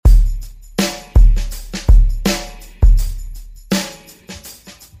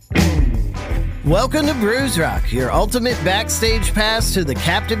Welcome to Brews Rock, your ultimate backstage pass to the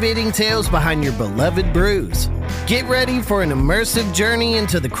captivating tales behind your beloved brews. Get ready for an immersive journey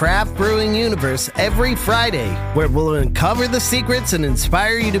into the craft brewing universe every Friday, where we'll uncover the secrets and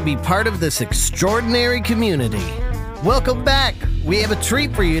inspire you to be part of this extraordinary community. Welcome back. We have a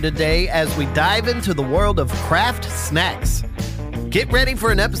treat for you today as we dive into the world of craft snacks. Get ready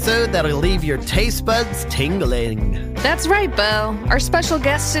for an episode that'll leave your taste buds tingling. That's right, Bo. Our special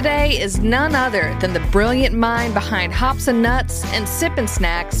guest today is none other than the brilliant mind behind Hops and Nuts and Sippin'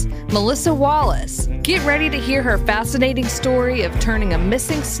 Snax, Melissa Wallace. Get ready to hear her fascinating story of turning a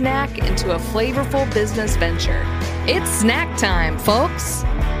missing snack into a flavorful business venture. It's snack time, folks.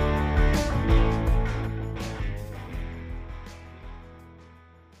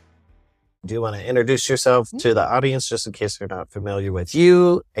 Do you want to introduce yourself to the audience just in case they're not familiar with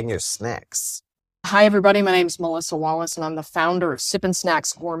you and your snacks? Hi, everybody. My name is Melissa Wallace, and I'm the founder of Sippin'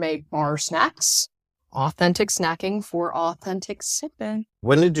 Snax Gourmet Bar Snacks. Authentic snacking for authentic sippin'.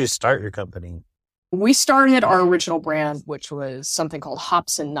 When did you start your company? We started our original brand, which was something called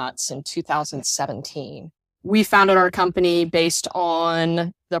Hops and Nuts, in 2017. We founded our company based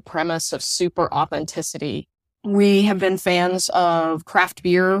on the premise of super authenticity. We have been fans of craft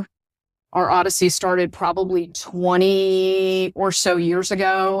beer. Our odyssey started probably 20 or so years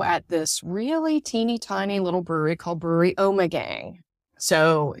ago at this really teeny tiny little brewery called Brewery Omegang.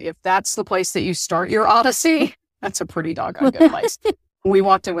 So if that's the place that you start your odyssey, that's a pretty doggone good place. We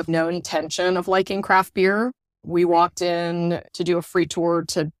walked in with no intention of liking craft beer. We walked in to do a free tour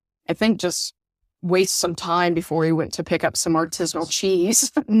to, I think, just waste some time before we went to pick up some artisanal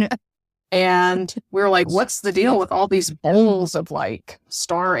cheese. And we were like, what's the deal with all these bowls of like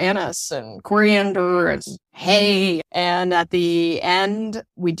star anise and coriander and hay? And at the end,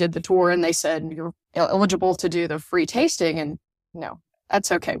 we did the tour and they said, you're eligible to do the free tasting. And no,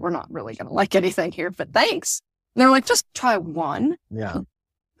 that's okay. We're not really going to like anything here, but thanks. And they're like, just try one. Yeah.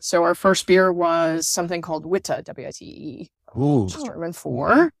 So our first beer was something called Witte, W-I-T-E. Ooh. German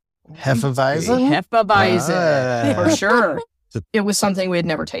for Hefeweizen? Hefeweizen, for sure. It was something we had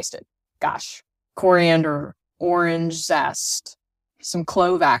never tasted. Gosh, coriander, orange zest, some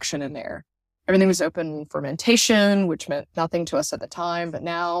clove action in there. Everything was open fermentation, which meant nothing to us at the time, but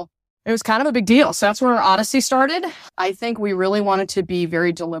now it was kind of a big deal. So that's where our odyssey started. I think we really wanted to be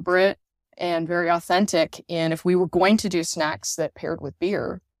very deliberate and very authentic. And if we were going to do snacks that paired with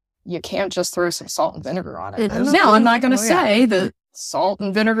beer, you can't just throw some salt and vinegar on it. Now, I'm not going to say that salt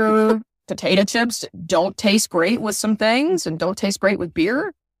and vinegar potato chips don't taste great with some things and don't taste great with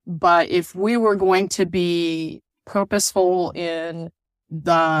beer. But if we were going to be purposeful in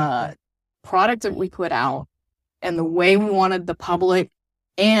the product that we put out and the way we wanted the public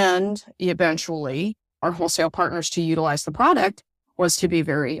and eventually our wholesale partners to utilize the product, was to be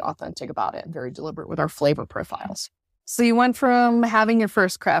very authentic about it and very deliberate with our flavor profiles. So you went from having your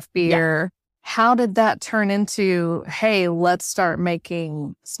first craft beer. Yeah. How did that turn into, hey, let's start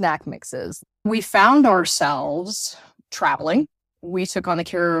making snack mixes? We found ourselves traveling. We took on the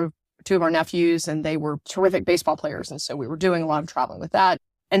care of two of our nephews, and they were terrific baseball players. And so we were doing a lot of traveling with that.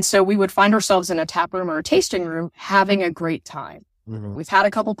 And so we would find ourselves in a tap room or a tasting room having a great time. Mm-hmm. We've had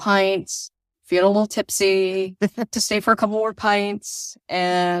a couple pints, feel a little tipsy, to stay for a couple more pints.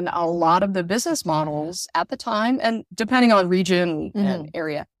 And a lot of the business models at the time, and depending on region and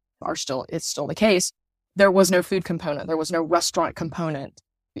area, it's still the case. There was no food component. There was no restaurant component.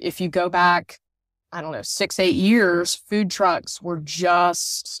 If you go back, 6-8 years, food trucks were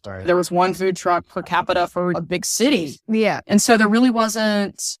just started. There was one food truck per capita for a big city. Yeah. And so there really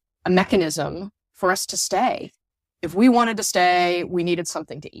wasn't a mechanism for us to stay. If we wanted to stay, we needed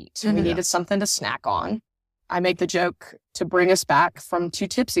something to eat. Mm-hmm. We needed something to snack on. I make the joke to bring us back from Two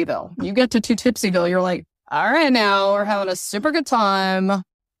Tipsyville. You get to Two Tipsyville, you're like, all right, now we're having a super good time.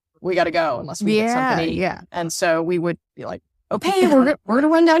 We got to go unless we get something to eat. Yeah. And so we would be like, okay, we're going to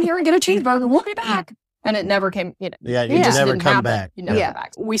run down here and get a cheeseburger. We'll be back. And it never came, Yeah, you just never come back. You never come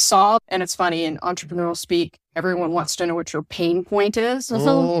back. We saw, and it's funny, in entrepreneurial speak, everyone wants to know what your pain point is.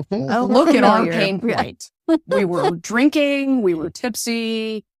 So look at our pain point. We were drinking, we were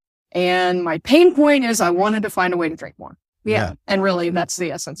tipsy, and my pain point is I wanted to find a way to drink more. Yeah. And really, that's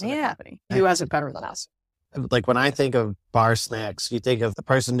the essence of the company. Who has it better than us? Like when I think of bar snacks, you think of the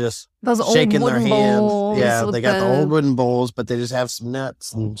person just those shaking old their bowls. Yeah, they got the old wooden bowls, but they just have some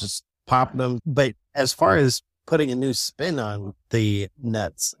nuts and just pop them. But as far as putting a new spin on the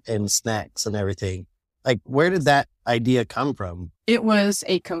nuts and snacks and everything, like where did that idea come from? It was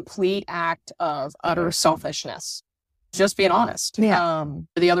a complete act of utter selfishness. Just being honest. Yeah.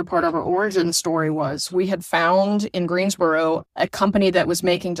 The other part of our origin story was we had found in Greensboro a company that was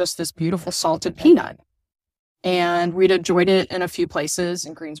making just this beautiful salted peanut. And we'd enjoyed it in a few places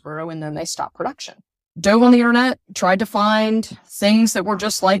in Greensboro, and then they stopped production. Dove on the internet, tried to find things that were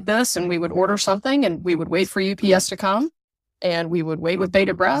just like this, and we would order something and we would wait for UPS to come. And we would wait with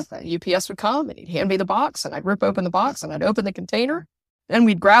bated breath. UPS would come and he'd hand me the box, and I'd rip open the box and I'd open the container. And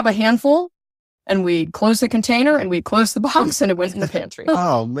we'd grab a handful and we'd close the container and we'd close the box, and it went in the pantry.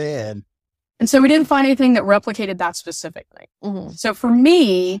 Oh, man. And so we didn't find anything that replicated that specific thing. Mm-hmm. So for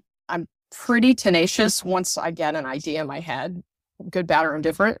me, I'm pretty tenacious once I get an idea in my head, good, bad, or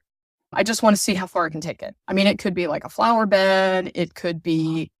indifferent. I just want to see how far I can take it. I mean, it could be like a flower bed. It could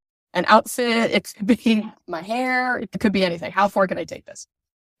be an outfit. It could be my hair. It could be anything. How far can I take this?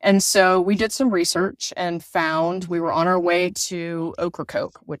 And so we did some research and found we were on our way to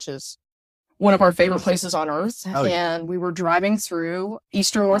Ocracoke, which is one of our favorite places on earth. Oh, yeah. And we were driving through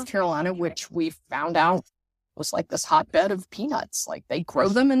Eastern North Carolina, which we found out was like this hotbed of peanuts. Like they grow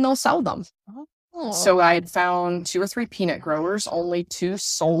them and they'll sell them. Oh. So I had found 2 or 3 peanut growers, only 2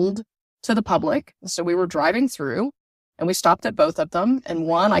 sold to the public. So we were driving through and we stopped at both of them. And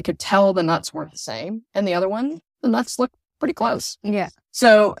one, I could tell the nuts weren't the same. And the other one, the nuts looked pretty close. Yeah.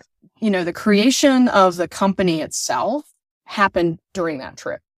 So, the creation of the company itself happened during that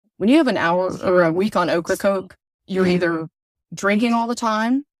trip. When you have an hour or a week on Ocracoke, you're either drinking all the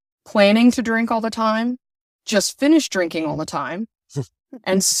time, planning to drink all the time, just finished drinking all the time.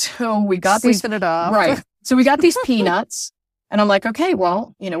 And so we got these, Sleeping it off. right. So we got these peanuts and I'm like, okay,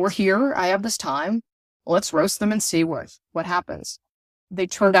 well, we're here. I have this time. Let's roast them and see what happens. They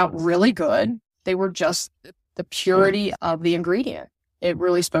turned out really good. They were just the purity of the ingredient. It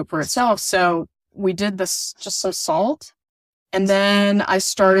really spoke for itself. So we did this, just some salt. And then I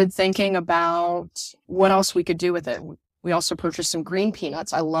started thinking about what else we could do with it. We also purchased some green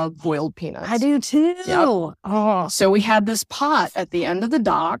peanuts. I love boiled peanuts. I do too. Yep. Oh. So we had this pot at the end of the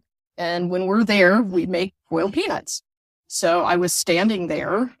dock. And when we're there, we make boiled peanuts. So I was standing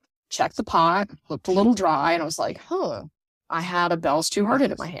there, checked the pot, looked a little dry, and I was like, I had a Bell's Two Hearted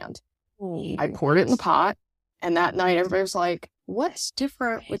in my hand. I poured it in the pot. And that night, everybody was like, what's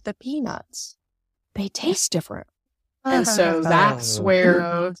different with the peanuts? They taste different. And so that's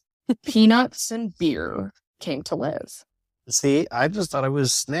where peanuts and beer came to live. See, I just thought it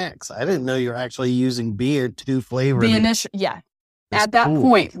was Snax. I didn't know you were actually using beer to flavor The it. initial, yeah. That's At that cool.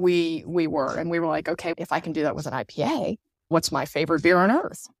 point, we were. And we were like, okay, if I can do that with an IPA, what's my favorite beer on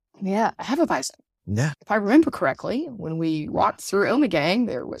earth? Yeah. I have a Hefeweizen. Yeah. If I remember correctly, when we walked through Omegang,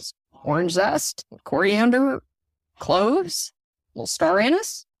 there was orange zest, coriander, cloves, a little star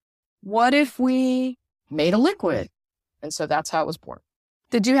anise. What if we made a liquid? And so that's how it was born.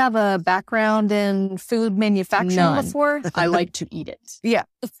 Did you have a background in food manufacturing None. before? I like to eat it. Yeah.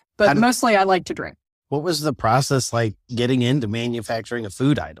 But mostly I like to drink. What was the process like getting into manufacturing a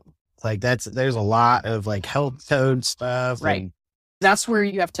food item? Like there's a lot of like health code stuff. Right. and- That's where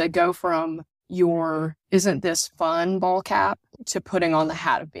you have to go from your isn't this fun ball cap to putting on the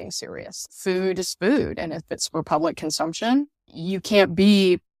hat of being serious. Food is food. And if it's for public consumption, you can't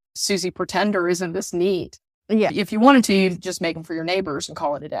be Susie Pretender, isn't this neat? Yeah. If you wanted to, you'd just make them for your neighbors and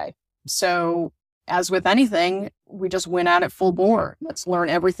call it a day. So as with anything, we just went at it full bore. Let's learn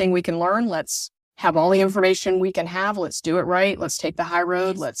everything we can learn. Let's have all the information we can have. Let's do it right. Let's take the high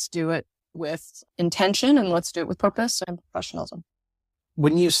road. Let's do it with intention, and let's do it with purpose and professionalism.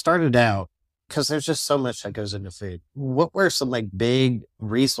 When you started out, because there's just so much that goes into food, what were some like big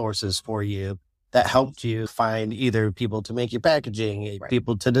resources for you that helped you find either people to make your packaging, Right.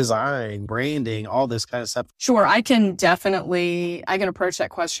 people to design, branding, all this kind of stuff? Sure, I can approach that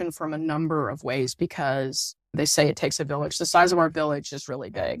question from a number of ways because they say it takes a village. The size of our village is really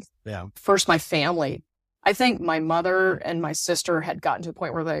big. Yeah. First, my family. I think my mother and my sister had gotten to a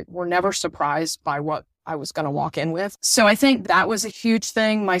point where they were never surprised by what I was going to walk in with. So I think that was a huge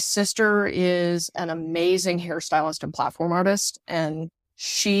thing. My sister is an amazing hairstylist and platform artist, and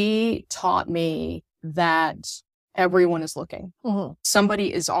she taught me that everyone is looking. Mhm.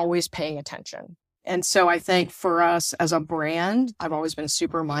 Somebody is always paying attention. And so I think for us as a brand, I've always been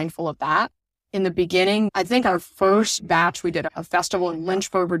super mindful of that. In the beginning, I think our first batch, we did a festival in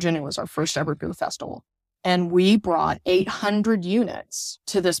Lynchburg, Virginia, was our first ever beer festival. And we brought 800 units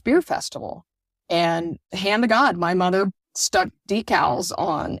to this beer festival. And hand to God, my mother stuck decals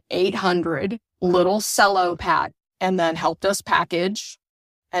on 800 little cello pack and then helped us package.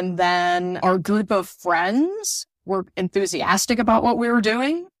 And then our group of friends were enthusiastic about what we were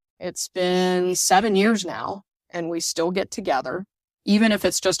doing. It's been 7 years now, and we still get together. even if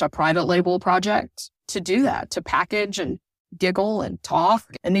it's just a private label project, to do that, to package and giggle and talk.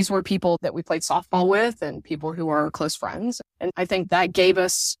 And these were people that we played softball with and people who are close friends. And I think that gave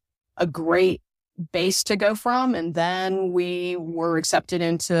us a great base to go from. And then we were accepted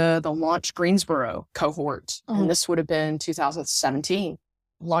into the Launch Greensboro cohort. And this would have been 2017.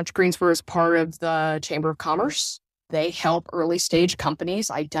 Launch Greensboro is part of the Chamber of Commerce. They help early stage companies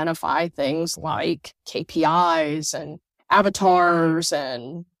identify things like KPIs and avatars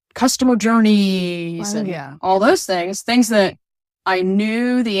and customer journeys and all those things that I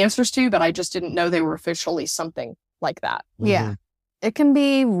knew the answers to, but I just didn't know they were officially something like that. Yeah. It can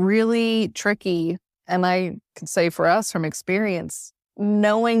be really tricky. And I can say for us from experience,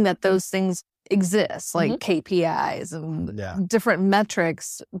 knowing that those things exist, like KPIs and different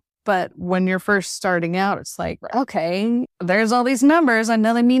metrics. But when you're first starting out, it's like, okay, there's all these numbers. I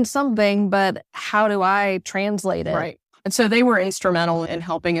know they mean something, but how do I translate it? Right. And so they were instrumental in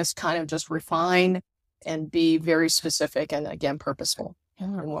helping us kind of just refine and be very specific and, again, purposeful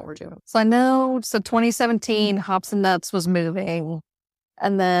in what we're doing. So I know, 2017, Hops and Nuts was moving.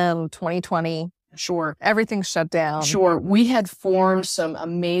 And then 2020, sure, everything shut down. Sure. We had formed some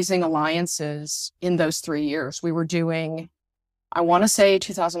amazing alliances in those 3 years. We were doing, I want to say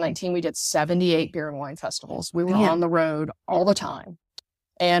 2019, we did 78 beer and wine festivals. We were on the road all the time.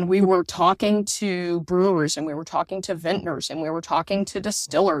 And we were talking to brewers and we were talking to vintners and we were talking to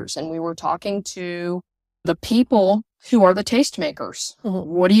distillers and we were talking to the people who are the tastemakers.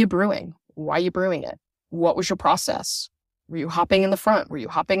 What are you brewing? Why are you brewing it? What was your process? Were you hopping in the front? Were you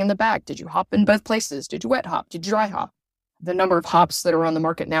hopping in the back? Did you hop in both places? Did you wet hop? Did you dry hop? The number of hops that are on the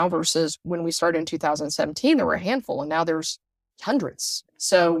market now versus when we started in 2017, there were a handful and now there's hundreds.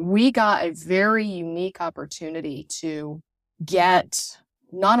 So we got a very unique opportunity to get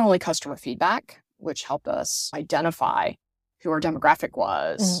not only customer feedback, which helped us identify who our demographic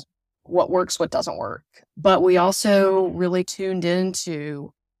was, what works, what doesn't work, but we also really tuned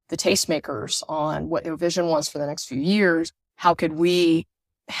into the tastemakers on what their vision was for the next few years. How could we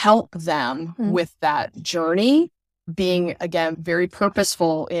help them with that journey, being, again, very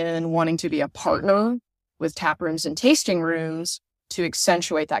purposeful in wanting to be a partner with tap rooms and tasting rooms to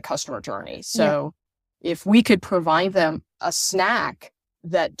accentuate that customer journey. So if we could provide them a snack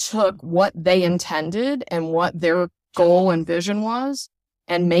that took what they intended and what their goal and vision was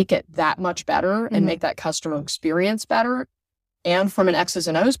and make it that much better and make that customer experience better. And from an X's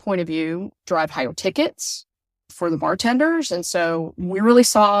and O's point of view, drive higher tickets for the bartenders. And so we really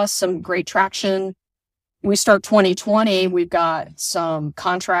saw some great traction. We start 2020, we've got some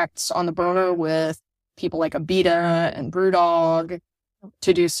contracts on the burner with people like Abita and Brewdog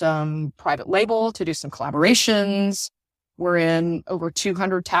to do some private label, to do some collaborations. We're in over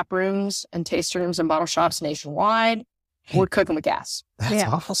 200 tap rooms and tasting rooms and bottle shops nationwide. We're cooking with gas. That's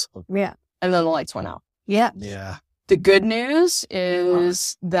awesome. Yeah. And then the lights went out. Yeah. Yeah. The good news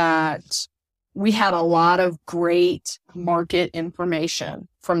is that we had a lot of great market information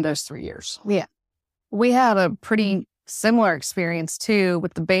from those 3 years. Yeah. We had a pretty similar experience too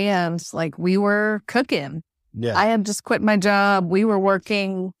with the band. Like we were cooking. Yeah. I had just quit my job. We were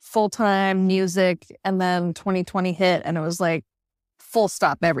working full-time music and then 2020 hit and it was like full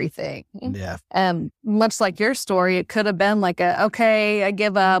stop everything. Yeah. And much like your story, it could have been like okay, I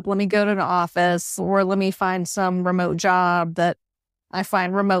give up. Let me go to the office or let me find some remote job that I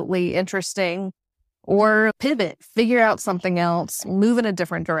find remotely interesting or pivot, figure out something else, move in a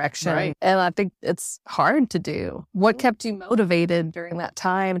different direction. Right. And I think it's hard to do. What kept you motivated during that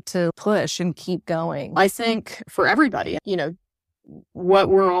time to push and keep going? I think for everybody, what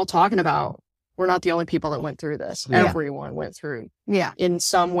we're all talking about, we're not the only people that went through this. Yeah. Everyone went through, in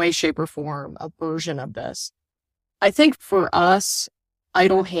some way, shape, or form, a version of this. I think for us,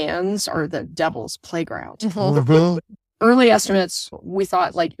 idle hands are the devil's playground. Early estimates, we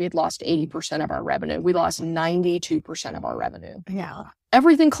thought like we'd lost 80% of our revenue. We lost 92% of our revenue. Yeah.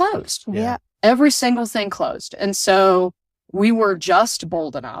 Everything closed. Yeah. Every single thing closed. And so we were just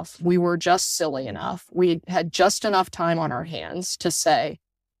bold enough. We were just silly enough. We had just enough time on our hands to say,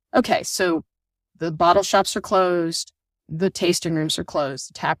 okay, so the bottle shops are closed. The tasting rooms are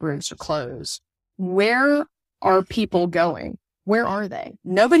closed. The tap rooms are closed. Where are people going? Where are they?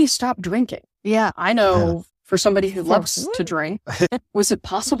 Nobody stopped drinking. Yeah. I know for somebody who loves to drink, was it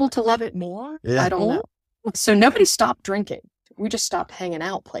possible to love it more? Yeah. I don't know. So nobody stopped drinking. We just stopped hanging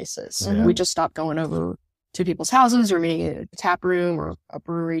out places. Yeah. We just stopped going over to people's houses or meeting at a tap room or a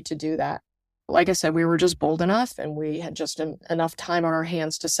brewery to do that. Like I said, we were just bold enough and we had just enough time on our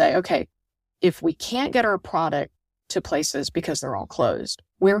hands to say, okay, if we can't get our product to places because they're all closed,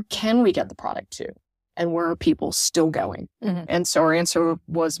 where can we get the product to? and where are people still going? Mhm. And so our answer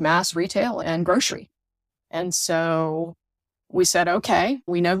was mass retail and grocery. And so we said, okay,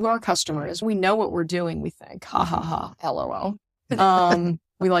 we know who our customer is. We know what we're doing, we think. Ha ha ha, LOL.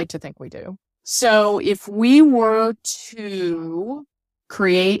 We like to think we do. So if we were to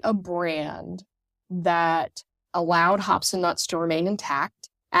create a brand that allowed Hops and Nuts to remain intact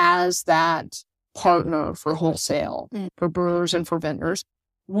as that partner for wholesale, for brewers and for vendors,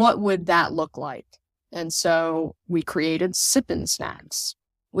 what would that look like? And so we created Sippin snacks.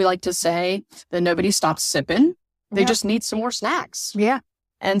 We like to say that nobody stops sipping. They just need some more snacks. Yeah.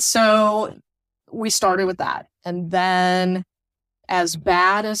 And so we started with that. And then as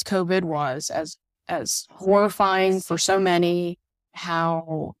bad as COVID was, as horrifying for so many,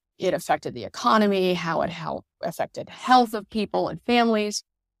 how it affected the economy, how it affected health of people and families,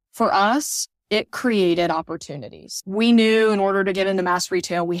 for us, it created opportunities. We knew in order to get into mass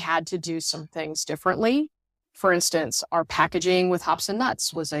retail, we had to do some things differently. For instance, our packaging with Hops and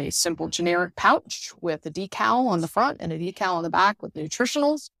Nuts was a simple generic pouch with a decal on the front and a decal on the back with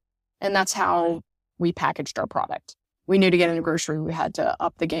nutritionals. And that's how we packaged our product. We knew to get into grocery, we had to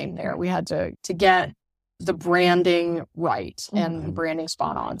up the game there. We had to get the branding right and the branding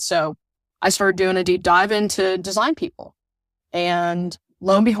spot on. So I started doing a deep dive into design people. And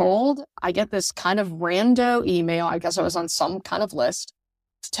lo and behold, I get this kind of rando email. I guess I was on some kind of list.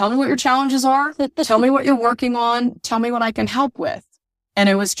 Tell me what your challenges are. Tell me what you're working on. Tell me what I can help with. And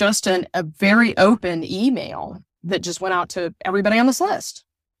it was just a very open email that just went out to everybody on this list.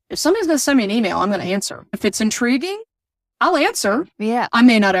 If somebody's going to send me an email, I'm going to answer. If it's intriguing, I'll answer. Yeah. I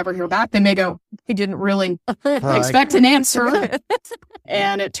may not ever hear back. They may go, he didn't really expect an answer.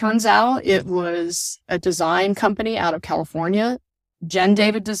 And it turns out it was a design company out of California, Jen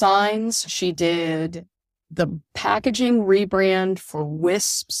David Designs. She did the packaging rebrand for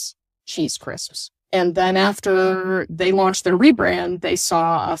Wisps cheese crisps. And then after they launched their rebrand, they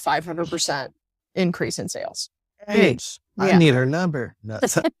saw a 500% increase in sales. Hey, I need her number. No.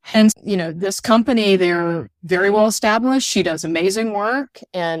 And, this company, they're very well established. She does amazing work.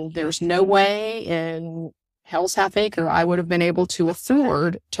 And there's no way in Hell's Half Acre I would have been able to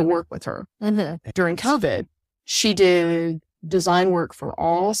afford to work with her. During COVID, she did design work for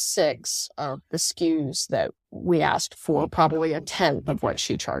all 6 of the SKUs that we asked for, probably a 10th of what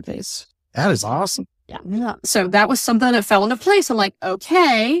she charges. That is awesome. Yeah. So that was something that fell into place. I'm like,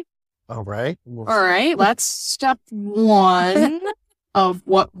 okay. All right. All right. Let's step 1 of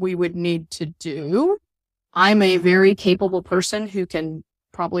what we would need to do. I'm a very capable person who can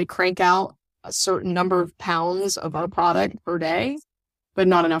probably crank out a certain number of pounds of our product per day, but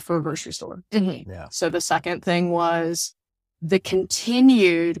not enough for a grocery store. Yeah. So the second thing was the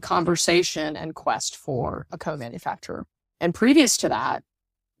continued conversation and quest for a co-manufacturer. And previous to that,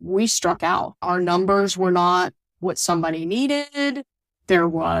 we struck out. Our numbers were not what somebody needed. There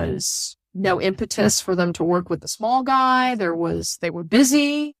was no impetus for them to work with the small guy. They were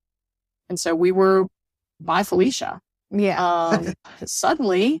busy. And so we were by Felicia. Yeah.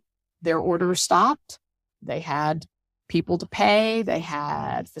 Suddenly their orders stopped. They had people to pay. They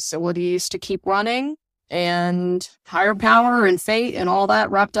had facilities to keep running. And higher power and fate and all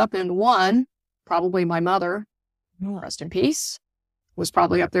that wrapped up in one, probably my mother, rest in peace, was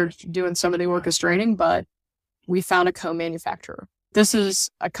probably up there doing some of the orchestrating, but we found a co-manufacturer. This is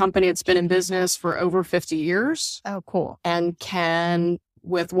a company that's been in business for over 50 years. Oh, cool. And can,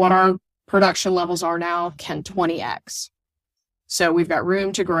 with what our production levels are now, can 20x. So we've got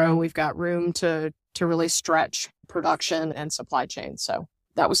room to grow. We've got room to really stretch production and supply chain. So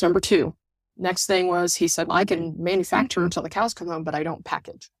that was number 2. Next thing was, he said, I can manufacture until the cows come home, but I don't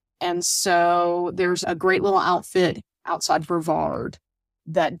package. And so there's a great little outfit outside Brevard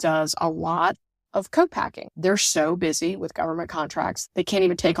that does a lot of co-packing. They're so busy with government contracts, they can't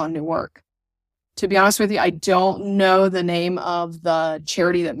even take on new work. To be honest with you, I don't know the name of the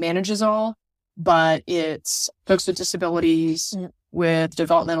charity that manages all, but it's folks with disabilities, with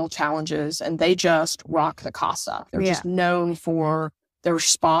developmental challenges, and they just rock the CASA. They're just known for their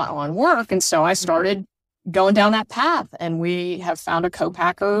spot on work. And so I started going down that path, and we have found a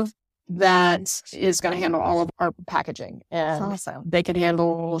co-packer that is going to handle all of our packaging. And awesome. They can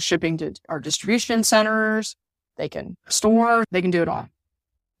handle shipping to our distribution centers. They can store, they can do it all.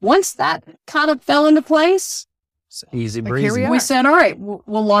 Once that kind of fell into place, it's easy Like, here breezy. we said, all right,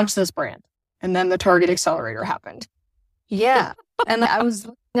 we'll launch this brand. And then the Target Accelerator happened. Yeah. And I was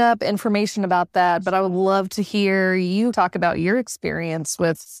looking up information about that, but I would love to hear you talk about your experience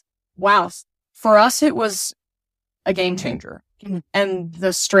with. Wow. For us, it was a game changer. And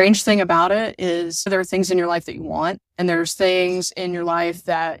the strange thing about it is there are things in your life that you want, and there's things in your life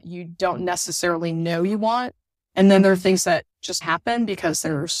that you don't necessarily know you want. And then there are things that just happen because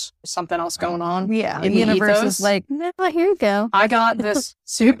there's something else going on. Yeah. In The universe ethos. is like, no, here you go. I got this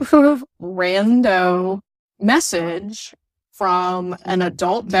super rando message from an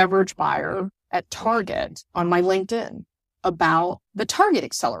adult beverage buyer at Target on my LinkedIn about the Target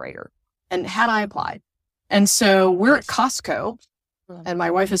Accelerator and had I applied. And so we're at Costco and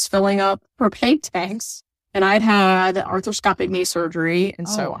my wife is filling up her paint tanks, and I'd had arthroscopic knee surgery. And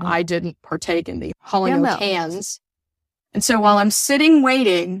so I didn't partake in the hauling of cans. And so while I'm sitting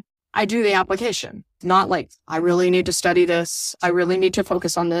waiting, I do the application. Not like, I really need to study this. I really need to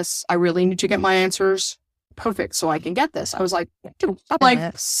focus on this. I really need to get my answers perfect so I can get this. I was like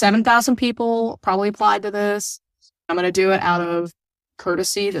 7,000 people probably applied to this. I'm going to do it out of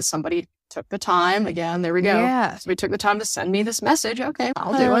courtesy that somebody took the time. Again, there we go. Yeah. Somebody took the time to send me this message. Okay,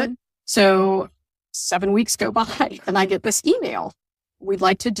 I'll do it. So 7 weeks go by and I get this email. We'd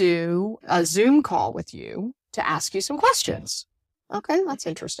like to do a Zoom call with you to ask you some questions. Okay, that's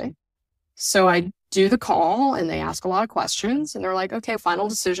interesting. So I do the call and they ask a lot of questions and they're like, okay, final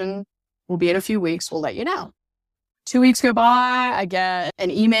decision will be in a few weeks. We'll let you know. 2 weeks go by. I get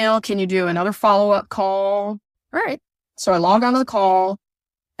an email. Can you do another follow-up call? All right. So I log on to the call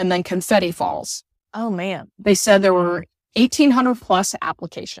and then confetti falls. Oh, man. They said there were 1,800 plus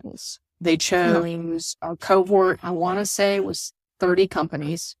applications. They chose a cohort, I want to say was 30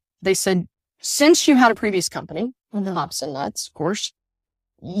 companies. They said, since you had a previous company, Hops and Nuts, of course,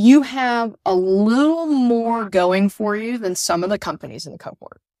 you have a little more going for you than some of the companies in the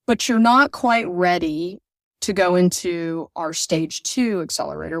cohort, but you're not quite ready to go into our stage 2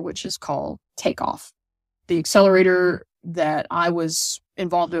 accelerator, which is called Takeoff. The accelerator that I was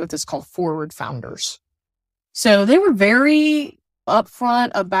involved with is called Forward Founders. So they were very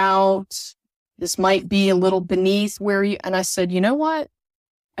upfront about this might be a little beneath where you, and I said, you know what?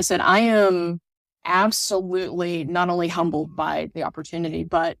 I said, I am absolutely not only humbled by the opportunity,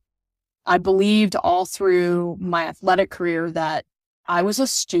 but I believed all through my athletic career that I was a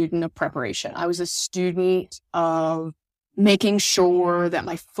student of preparation. I was a student of making sure that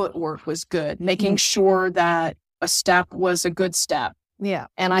my footwork was good, making sure that a step was a good step. Yeah.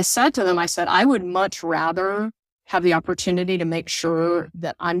 And I said to them, I said, I would much rather have the opportunity to make sure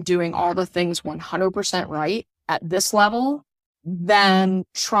that I'm doing all the things 100% right at this level than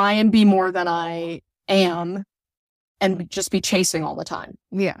try and be more than I am and just be chasing all the time.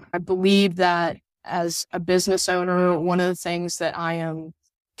 Yeah. I believe that as a business owner, one of the things that I am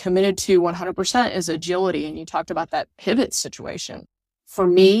committed to 100% is agility. And you talked about that pivot situation. For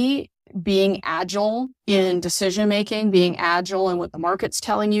me, being agile in decision-making, being agile in what the market's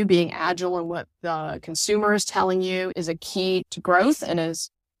telling you, being agile in what the consumer is telling you is a key to growth and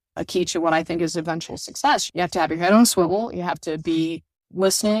is a key to what I think is eventual success. You have to have your head on a swivel. You have to be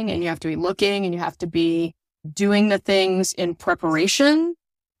listening and you have to be looking and you have to be doing the things in preparation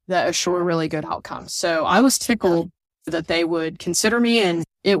that assure really good outcomes. So I was tickled that they would consider me, and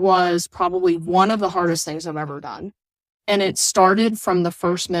it was probably one of the hardest things I've ever done. And it started from the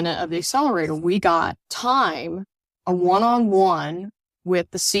first minute of the accelerator. We got time, a one-on-one with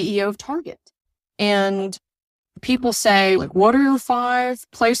the CEO of Target. And people say, like, what are your 5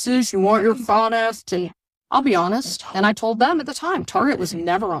 places you want your product? And I'll be honest. And I told them at the time, Target was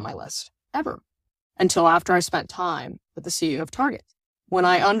never on my list, ever, until after I spent time with the CEO of Target. When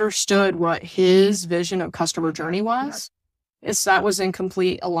I understood what his vision of customer journey was, that was in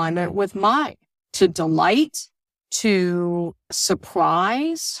complete alignment with mine. To delight, to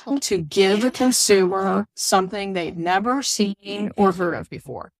surprise, to give a consumer something they've never seen or heard of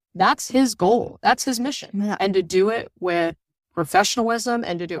before. That's his goal. That's his mission. Yeah. And to do it with professionalism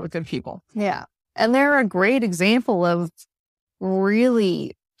and to do it with good people. Yeah. And they're a great example of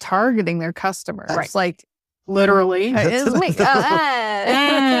really targeting their customers. Right. Like, literally.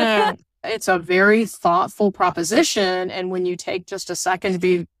 It's a very thoughtful proposition. And when you take just a second to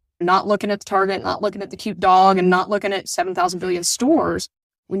be not looking at the Target, not looking at the cute dog, and not looking at 7,000 billion stores,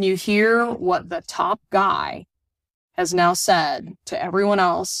 when you hear what the top guy has now said to everyone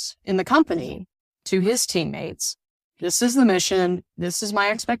else in the company, to his teammates, this is the mission. This is my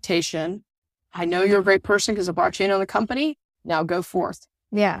expectation. I know you're a great person because I brought you in on the company. Now go forth.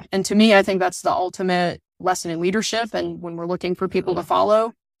 yeah. And to me, I think that's the ultimate lesson in leadership. And when we're looking for people to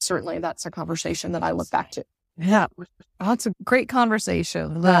follow, certainly that's a conversation that I look back to. Yeah. Oh, it's a great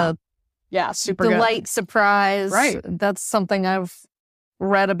conversation. Yeah, super Delight, surprise. Right. That's something I've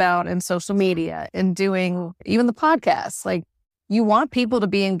read about in social media and doing even the podcast. Like, you want people to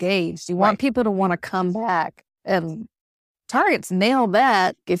be engaged. You want Right. people to want to come back and Target's nailed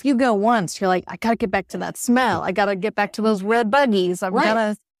that. If you go once, you're like, I got to get back to that smell. I got to get back to those red buggies. I've got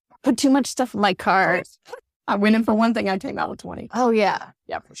to put too much stuff in my cart. I went in for one thing, I came out with 20. Oh, yeah.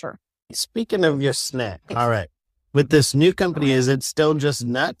 Yeah, for sure. Speaking of your snack, all right. With this new company, is it still just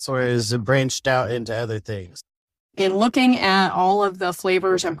nuts or is it branched out into other things? In looking at all of the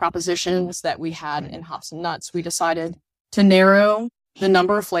flavors and propositions that we had in Hops and Nuts, we decided to narrow the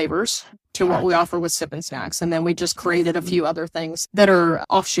number of flavors to what we offer with Sippin Snax. And then we just created a few other things that are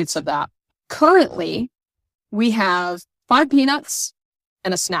offshoots of that. Currently, we have 5 peanuts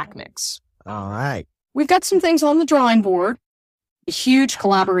and a snack mix. All right. We've got some things on the drawing board. A huge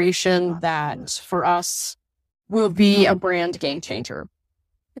collaboration that for us will be a brand game changer.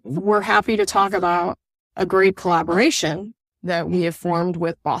 We're happy to talk about a great collaboration that we have formed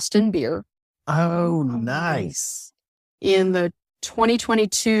with Boston Beer. Oh, nice. In the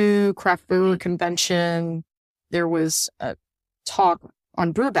 2022 Craft Brewer Convention, there was a talk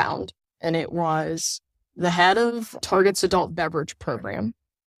on Brewbound, and it was the head of Target's adult beverage program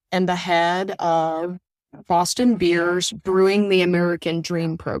and the head of Boston Beer's Brewing the American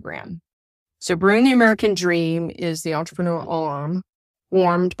Dream program. So Brewing the American Dream is the entrepreneurial arm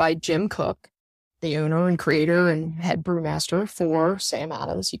formed by Jim Cook, the owner and creator and head brewmaster for Sam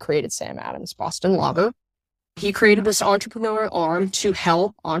Adams. He created Sam Adams Boston Lager. He created this entrepreneurial arm to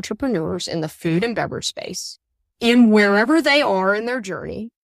help entrepreneurs in the food and beverage space, in wherever they are in their journey,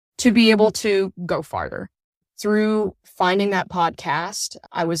 to be able to go farther. Through finding that podcast,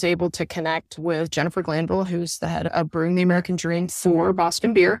 I was able to connect with Jennifer Glanville, who's the head of Brewing the American Dream for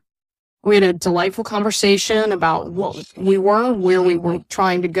Boston Beer. We had a delightful conversation about what we were, where we were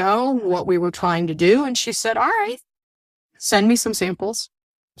trying to go, what we were trying to do. And she said, all right, send me some samples.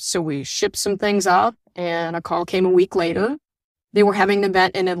 So we shipped some things up, and a call came a week later. They were having an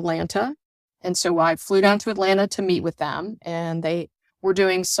event in Atlanta. And so I flew down to Atlanta to meet with them, and they were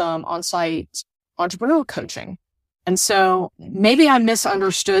doing some on-site entrepreneurial coaching. And so maybe I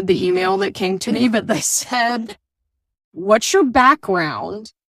misunderstood the email that came to me, but they said, what's your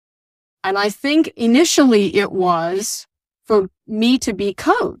background? And I think initially it was for me to be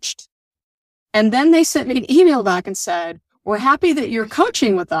coached. And then they sent me an email back and said, we're happy that you're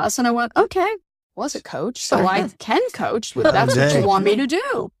coaching with us. And I went, okay, was a coach, so I can coach, but that's what you want me to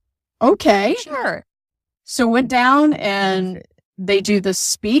do. Okay, sure. So went down and they do the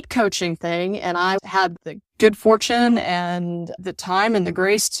speed coaching thing. And I had the good fortune and the time and the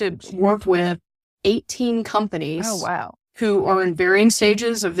grace to work with 18 companies. Oh, wow. Who are in varying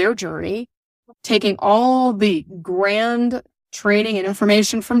stages of their journey, taking all the grand training and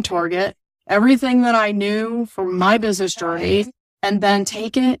information from Target, everything that I knew from my business journey, and then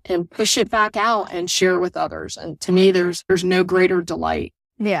take it and push it back out and share it with others. And to me, there's no greater delight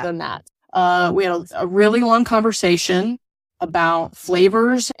than that. We had a really long conversation about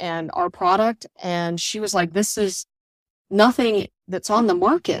flavors and our product. And she was like, this is nothing that's on the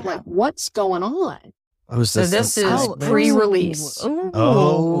market. Like, what's going on? Oh, so this is pre-release.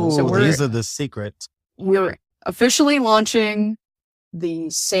 So these are the secrets. We're officially launching the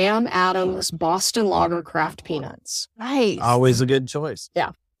Sam Adams Boston Lager Craft Peanuts. Nice. Always a good choice.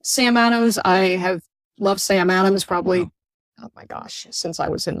 Yeah. Sam Adams, I have loved Sam Adams probably, oh my gosh, since I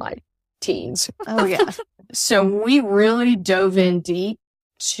was in my teens. Oh, yeah. So we really dove in deep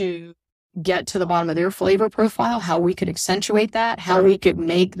to get to the bottom of their flavor profile, how we could accentuate that, how we could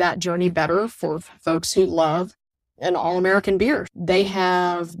make that journey better for folks who love an all-American beer. They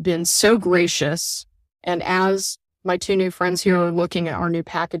have been so gracious. And as my 2 new friends here are looking at our new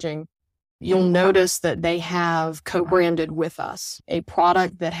packaging, you'll notice that they have co-branded with us a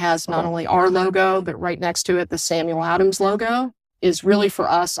product that has not only our logo, but right next to it, the Samuel Adams logo. Is really for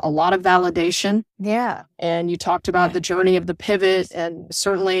us a lot of validation. Yeah. And you talked about the journey of the pivot, and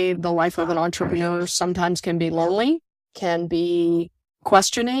certainly the life of an entrepreneur sometimes can be lonely, can be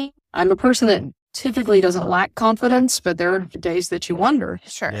questioning. I'm a person that typically doesn't lack confidence, but there are days that you wonder.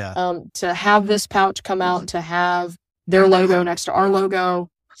 Sure. Yeah. To have this pouch come out, to have their logo next to our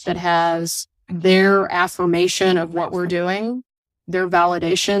logo that has their affirmation of what we're doing, their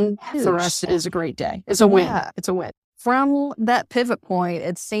validation for us is a great day. It's a win. Yeah. It's a win. From that pivot point,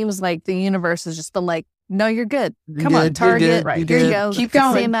 it seems like the universe has just been like, no, you're good. Come on, Target. Right. Here you go. Keep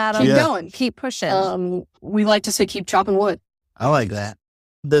going. Sam Adams. Keep going. Keep pushing. We like to say keep chopping wood. I like that.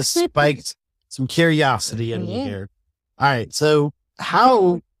 This spiked some curiosity in me here. All right. So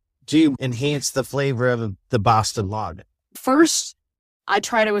how do you enhance the flavor of the Boston Lager? First, I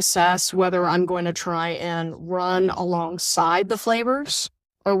try to assess whether I'm going to try and run alongside the flavors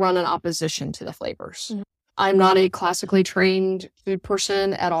or run in opposition to the flavors. Mm-hmm. I'm not a classically trained food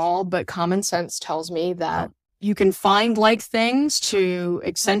person at all, but common sense tells me that You can find like things to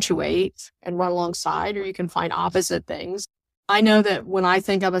accentuate and run alongside, or you can find opposite things. I know that when I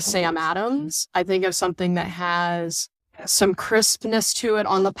think of a Sam Adams, I think of something that has some crispness to it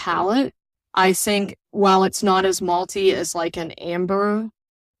on the palate. I think while it's not as malty as like an amber,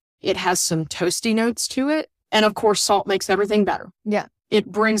 it has some toasty notes to it. And of course, salt makes everything better. Yeah.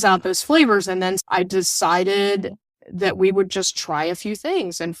 It brings out those flavors. And then I decided that we would just try a few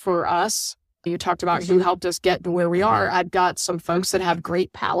things. And for us, you talked about who helped us get to where we are. I've got some folks that have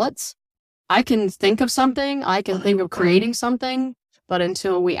great palates. I can think of something, I can think of creating something, but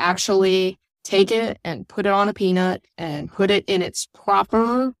until we actually take it and put it on a peanut and put it in its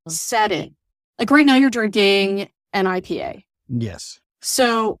proper setting. Like right now you're drinking an IPA. Yes.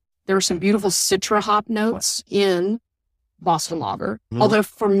 So there are some beautiful Citra hop notes in Boston Lager. Although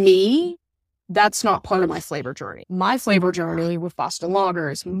for me, that's not part of my flavor journey. My flavor journey with Boston Lager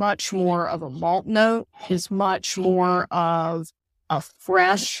is much more of a malt note, is much more of a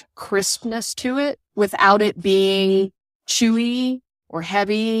fresh crispness to it without it being chewy or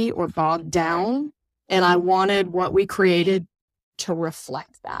heavy or bogged down. And I wanted what we created to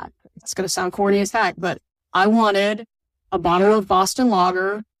reflect that. It's going to sound corny as heck, but I wanted a bottle of Boston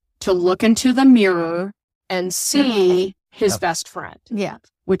Lager to look into the mirror and see his best friend. Yeah.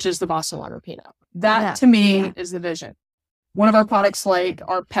 Which is the Boston Lager Pinot. That to me is the vision. One of our products, like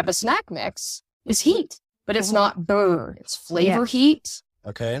our Peppa Snack Mix, is heat, but it's not burn. It's flavor heat.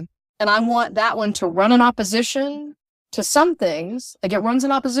 Okay. And I want that one to run in opposition to some things. Like it runs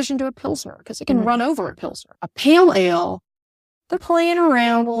in opposition to a Pilsner because it can run over a Pilsner. A pale ale, they're playing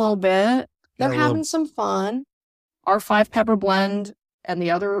around a little bit. They're having some fun. Our 5-pepper blend and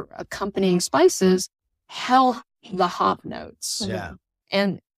the other accompanying spices held the hop notes. Yeah.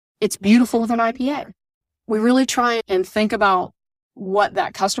 And it's beautiful with an IPA. We really try and think about what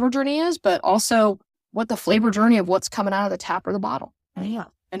that customer journey is, but also what the flavor journey of what's coming out of the tap or the bottle. Yeah.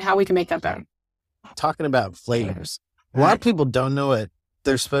 And how we can make that better. Talking about flavors, a lot of people don't know what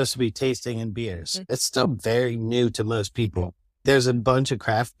they're supposed to be tasting in beers. It's still very new to most people. There's a bunch of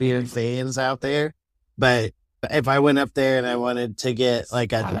craft beer fans out there, but if I went up there and I wanted to get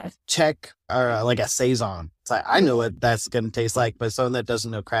like a Czech or like a Saison, it's like, I know what that's going to taste like, but someone that doesn't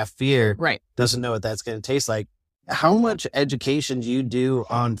know craft beer doesn't know what that's going to taste like. How much education do you do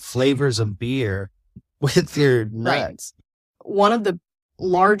on flavors of beer with your nuts? One of the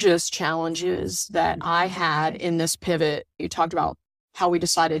largest challenges that I had in this pivot, you talked about how we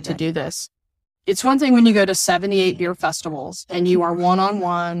decided to do this. It's one thing when you go to 78 beer festivals and you are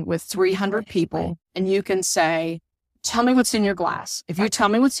one-on-one with 300 people and you can say, tell me what's in your glass. If you tell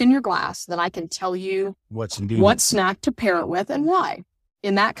me what's in your glass, then I can tell you what snack to pair it with and why.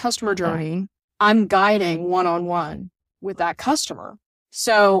 In that customer journey, I'm guiding one-on-one with that customer.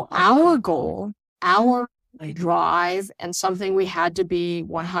 So our goal, our drive, and something we had to be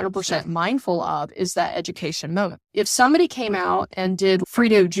 100% mindful of is that education moment. If somebody came out and did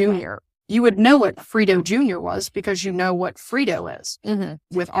Frito Jr., you would know what Frito Jr. was because you know what Frito is.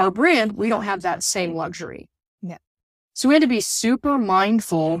 With our brand, we don't have that same luxury. Yeah. So we had to be super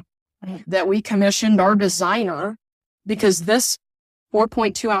mindful that we commissioned our designer because this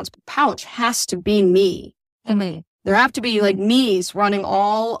 4.2 ounce pouch has to be me. There have to be like me's running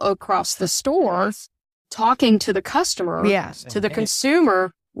all across the store talking to the customer, to the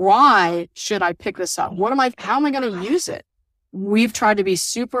consumer. Why should I pick this up? How am I going to use it? We've tried to be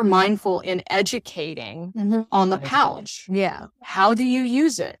super mindful in educating on the pouch. Yeah. How do you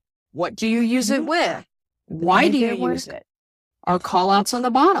use it? What do you use it with? Why do you use it? Our call outs on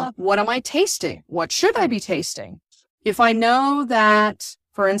the bottom. What am I tasting? What should I be tasting? If I know that,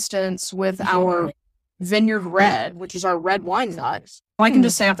 for instance, with our Vineyard Red, which is our red wine nut, I can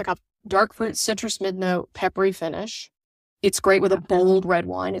just say off the cup, dark fruit, citrus, mid-note, peppery finish. It's great with a bold red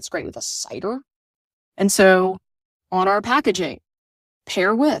wine. It's great with a cider. And so on our packaging,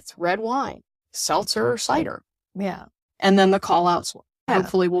 pair with red wine, seltzer, or cider. Yeah. And then the call outs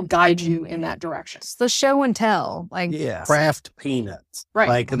hopefully will guide you in that direction. It's the show and tell. Like craft peanuts. Right.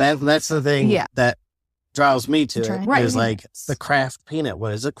 Like that's the thing that draws me to it. Right. Is like the craft peanut.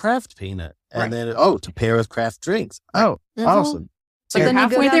 What is a craft peanut? And then, to pair with craft drinks. Awesome. So then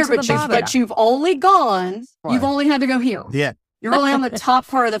halfway there, but you've only gone, you've only had to go here. Yeah. You're only on the top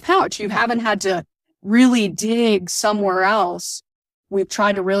part of the pouch. You haven't had to really dig somewhere else. We've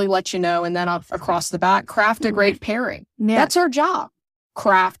tried to really let you know, and then up across the back, craft a great pairing. Yeah. That's our job.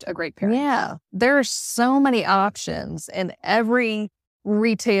 Craft a great pairing. Yeah. There are so many options in every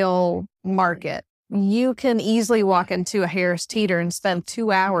retail market. You can easily walk into a Harris Teeter and spend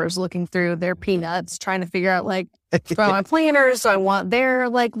 2 hours looking through their peanuts, trying to figure out, like, do I want planters? Do I want their,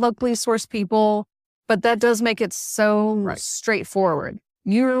 like, locally sourced people? But that does make it so Right. straightforward.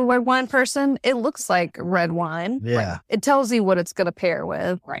 You're a red wine person. It looks like red wine. Yeah. It tells you what it's going to pair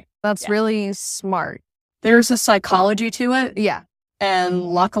with. Right. That's Yeah. really smart. There's a psychology to it. Yeah. And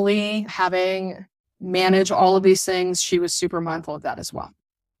luckily, having managed all of these things, she was super mindful of that as well.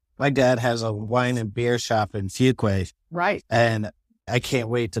 My dad has a wine and beer shop in Fuquay, Right. and I can't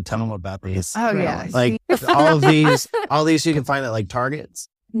wait to tell him about these. Oh, yeah. Like all these you can find at like Targets.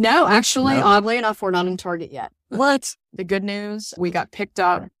 No, actually, No? oddly enough, we're not in Target yet. What? The good news, we got picked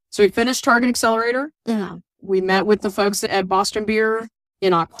up. So we finished Target Accelerator. Yeah. We met with the folks at Boston Beer.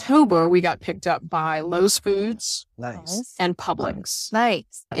 In October, we got picked up by Lowe's Foods Nice. and Publix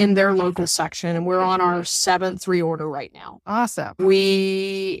Nice. in their local section. And we're on our 7th reorder right now. Awesome.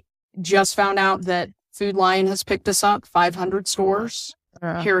 We just found out that Food Lion has picked us up 500 stores.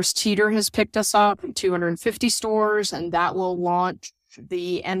 Harris Teeter has picked us up 250 stores, and that will launch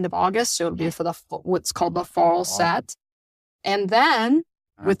the end of August. So it'll be for the what's called the fall set. And then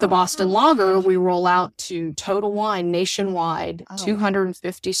with the Boston Lager, we roll out to Total Wine nationwide,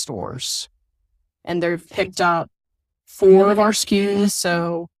 250 stores. And they've picked up 4 of our SKUs.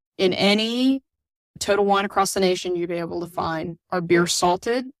 So in any Total Wine across the nation, you'll be able to find our beer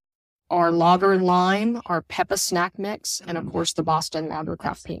salted, our lager and lime, our pepper snack mix, and of course the Boston Lager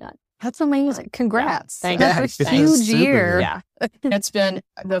craft peanut. That's amazing. Congrats. Thank That's you. a huge Super. year. Yeah. It's been,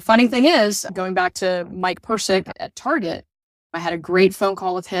 the funny thing is, going back to Mike Persick at Target, I had a great phone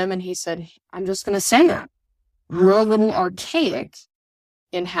call with him and he said, I'm just going to say it. We're a little archaic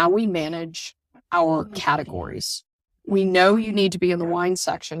in how we manage our categories. We know you need to be in the wine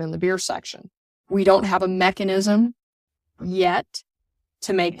section and the beer section. We don't have a mechanism yet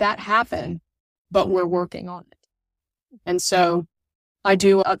to make that happen, but we're working on it. And so I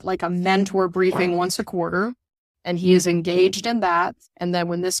do a mentor briefing once a quarter, and he is engaged in that. And then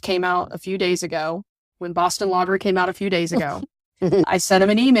when this came out a few days ago, when Boston Lager came out a few days ago, I sent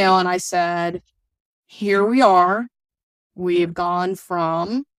him an email and I said, here we are. We've gone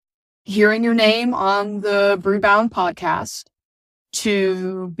from hearing your name on the Brewbound podcast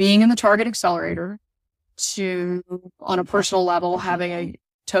to being in the Target Accelerator to, on a personal level, having a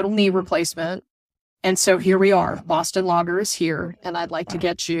total knee replacement. And so here we are. Boston Lager is here, and I'd like to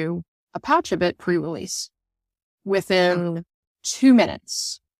get you a pouch of it pre-release within 2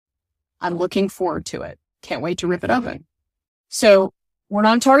 minutes. I'm looking forward to it. Can't wait to rip it open. So we're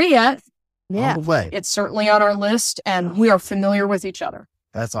not on Target yet. Yeah. On the way. It's certainly on our list, and we are familiar with each other.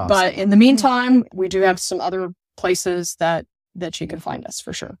 That's awesome. But in the meantime, we do have some other places that you can find us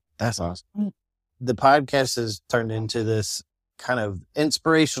for sure. That's awesome. The podcast has turned into this kind of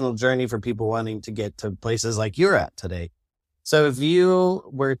inspirational journey for people wanting to get to places like you're at today. So if you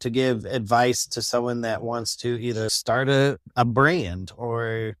were to give advice to someone that wants to either start a brand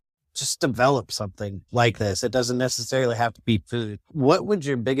or just develop something like this, it doesn't necessarily have to be food. What would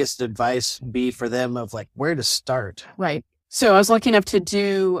your biggest advice be for them of like where to start? Right. So I was lucky enough to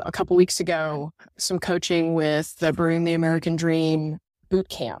do a couple weeks ago some coaching with the Brewing the American Dream boot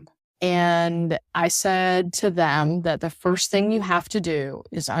camp. And I said to them that the first thing you have to do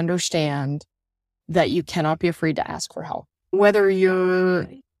is understand that you cannot be afraid to ask for help. Whether you're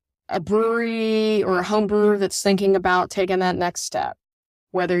a brewery or a home brewer that's thinking about taking that next step,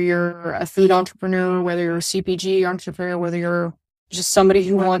 whether you're a food entrepreneur, whether you're a CPG entrepreneur, whether you're just somebody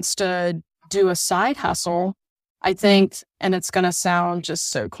who wants to do a side hustle, I think, and it's going to sound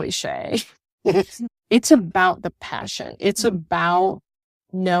just so cliche, it's about the passion. It's about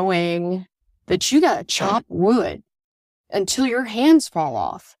knowing that you got to chop wood until your hands fall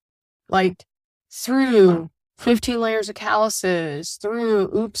off. Like through 15 layers of calluses,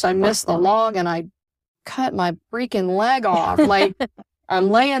 through, oops, I missed the log and I cut my freaking leg off. Like I'm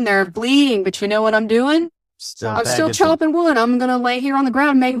laying there bleeding, but you know what I'm doing? I'm still chopping wood. I'm going to lay here on the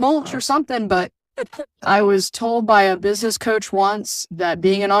ground and make mulch or something. But I was told by a business coach once that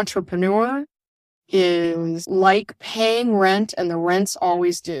being an entrepreneur is like paying rent, and the rent's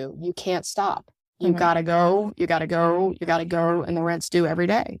always due. You can't stop. You gotta go, you gotta go, you gotta go, and the rent's due every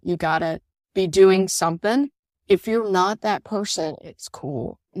day. You gotta be doing something. If you're not that person, it's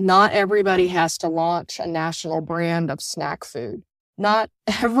cool. Not everybody has to launch a national brand of snack food. Not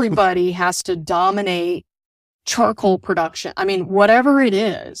everybody has to dominate charcoal production. I mean, whatever it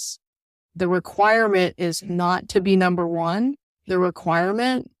is, the requirement is not to be number one. The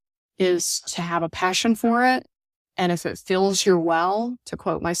requirement is to have a passion for it. And if it fills your well, to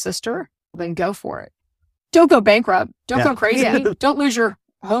quote my sister, then go for it. Don't go bankrupt. Don't go crazy. Don't lose your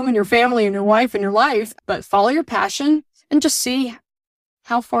home and your family and your wife and your life, but follow your passion and just see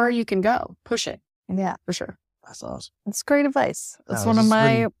how far you can go. Push it. Yeah. For sure. That's awesome. It's great advice. It's No, one this of is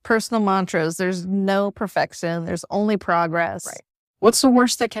my really- personal mantras. There's no perfection. There's only progress. Right. What's the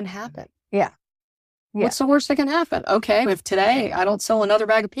worst that can happen? Yeah. What's the worst that can happen? Okay, if today I don't sell another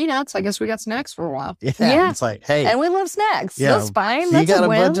bag of peanuts, I guess we got snacks for a while. Yeah. Yeah. It's like, hey, And we love snacks. Yeah, That's fine. you That's got a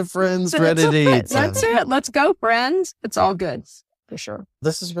win. bunch of friends That's ready to it. eat. That's so it. Let's go, friends. It's all good. For sure.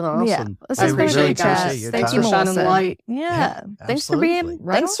 This has been awesome. Yeah, this I has been a appreciate great it, guys. chat. your Thanks time. for shining the Melissa. light. Yeah. Thanks for absolutely. being,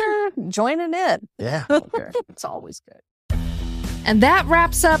 Right thanks for joining in. Yeah. Okay. It's always good. And that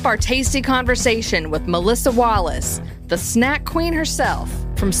wraps up our tasty conversation with Melissa Wallace, the snack queen herself.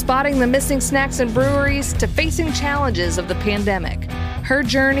 From spotting the missing snacks in breweries to facing challenges of the pandemic, her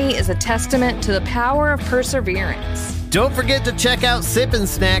journey is a testament to the power of perseverance. Don't forget to check out Sippin'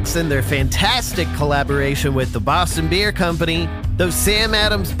 Snax and their fantastic collaboration with the Boston Beer Company. Those Sam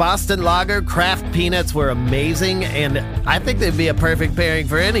Adams Boston Lager craft peanuts were amazing, and I think they'd be a perfect pairing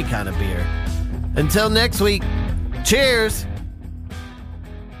for any kind of beer. Until next week, cheers!